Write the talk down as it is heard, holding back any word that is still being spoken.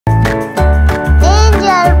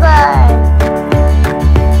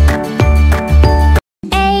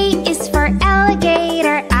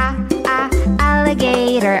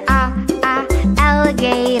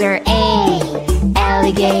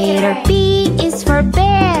bear. B is for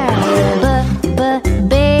bear.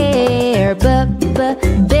 Bear.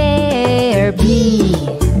 Bear. B,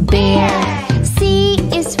 bear. C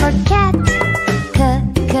is for cat. Cat.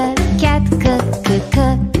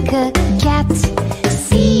 Cat.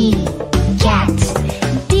 C, cat.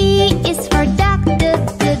 D is for duck.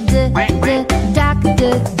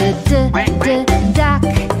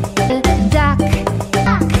 Duck.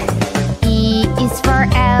 E is for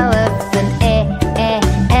elephant.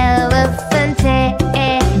 Elephant. Elephant.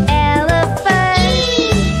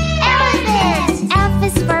 Elephant. F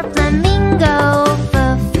is for flamingo.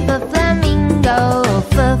 Flamingo.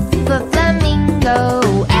 Flamingo.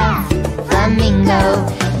 F, flamingo.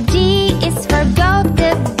 G is for goat.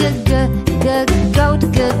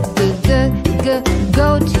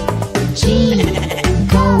 Goat. G,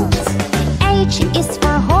 goat. H is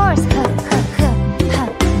for horse.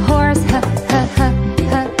 Horse.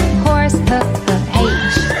 Horse.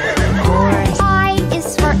 H, horse. I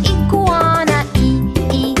is for iguana.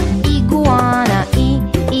 Iguana.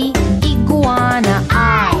 Iguana. I,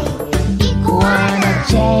 iguana.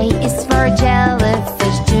 J is for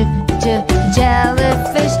jellyfish.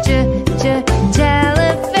 Jellyfish.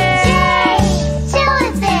 Jellyfish.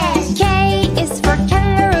 Jellyfish. K is for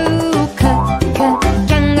kangaroo.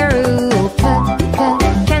 Kangaroo.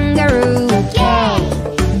 Kangaroo. K,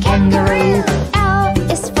 kangaroo. L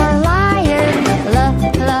is for lion. Lion.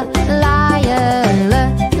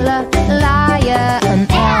 Lion.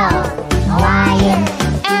 L, lion.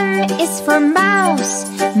 M is for mouse.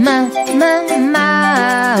 Mouse.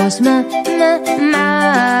 Mouse.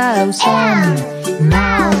 M,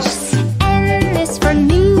 mouse. N is for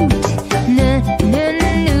newt. Newt.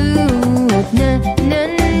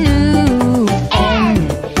 N,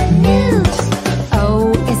 newt.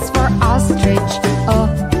 O is for ostrich.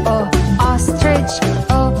 Ostrich.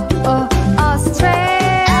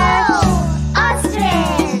 Ostrich. O,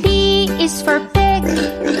 ostrich. P is for pig.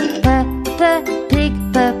 Pig.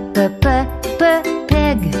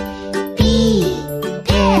 Pig. P,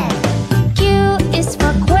 pig. Q is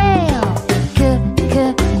for quail.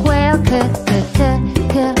 Quail.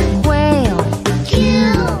 Quail. Q,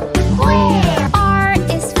 quail. R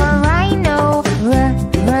is for rhino.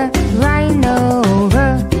 Rhino.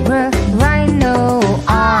 Rhino.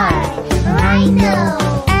 R, Rhino.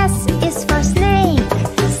 S is for snake.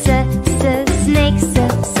 Snake.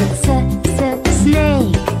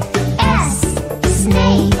 Snake. S,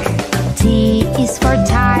 snake. T is for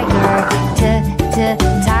tiger.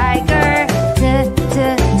 Tiger.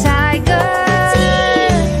 Tiger.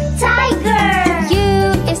 Tiger. U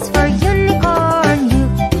is for unicorn.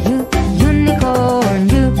 Unicorn.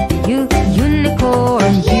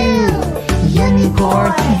 Unicorn.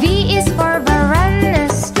 Unicorn. V is for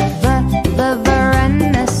varanus.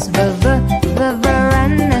 Varanus.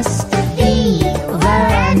 V,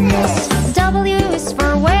 varanus. W is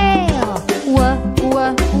for whale.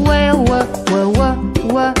 Whale.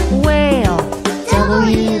 Whale.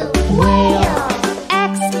 W, whale.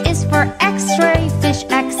 X is for x-ray fish.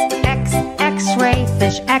 X-ray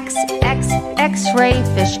fish. X-ray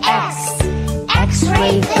fish.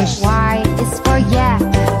 X-ray fish. Y is for yak.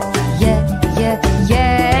 Yak.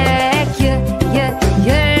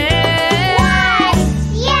 Y,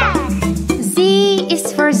 yak. Z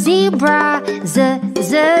is for zebra.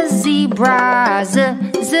 Zebra.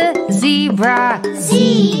 Zebra. Z,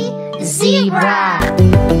 zebra.